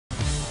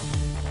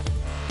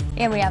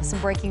And we have some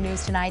breaking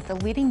news tonight. The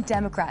leading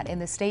Democrat in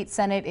the state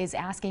Senate is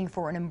asking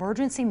for an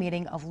emergency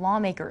meeting of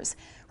lawmakers.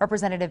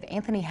 Representative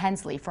Anthony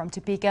Hensley from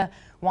Topeka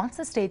wants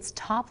the state's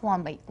top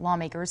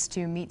lawmakers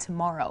to meet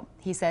tomorrow.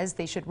 He says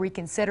they should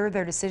reconsider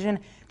their decision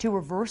to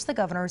reverse the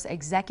governor's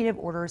executive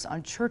orders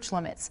on church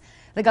limits.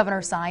 The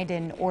governor signed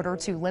an order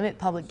to limit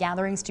public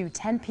gatherings to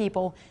 10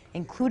 people,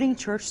 including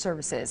church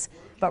services.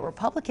 But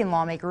Republican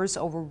lawmakers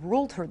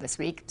overruled her this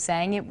week,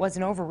 saying it was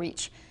an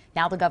overreach.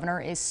 Now the governor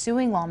is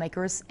suing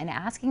lawmakers and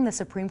asking the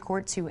Supreme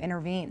Court to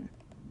intervene.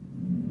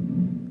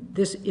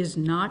 This is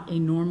not a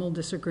normal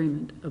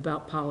disagreement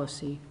about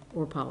policy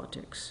or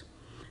politics.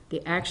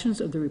 The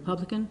actions of the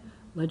Republican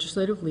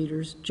legislative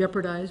leaders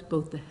jeopardize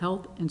both the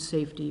health and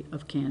safety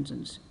of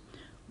Kansans.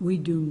 We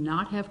do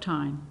not have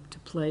time to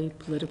play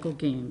political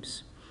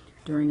games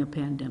during a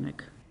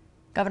pandemic.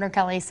 Governor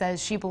Kelly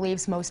says she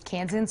believes most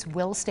Kansans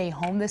will stay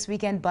home this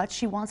weekend, but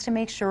she wants to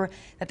make sure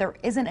that there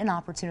isn't an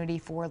opportunity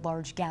for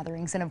large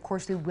gatherings. And of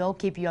course, we will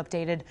keep you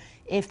updated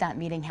if that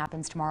meeting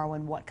happens tomorrow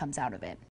and what comes out of it.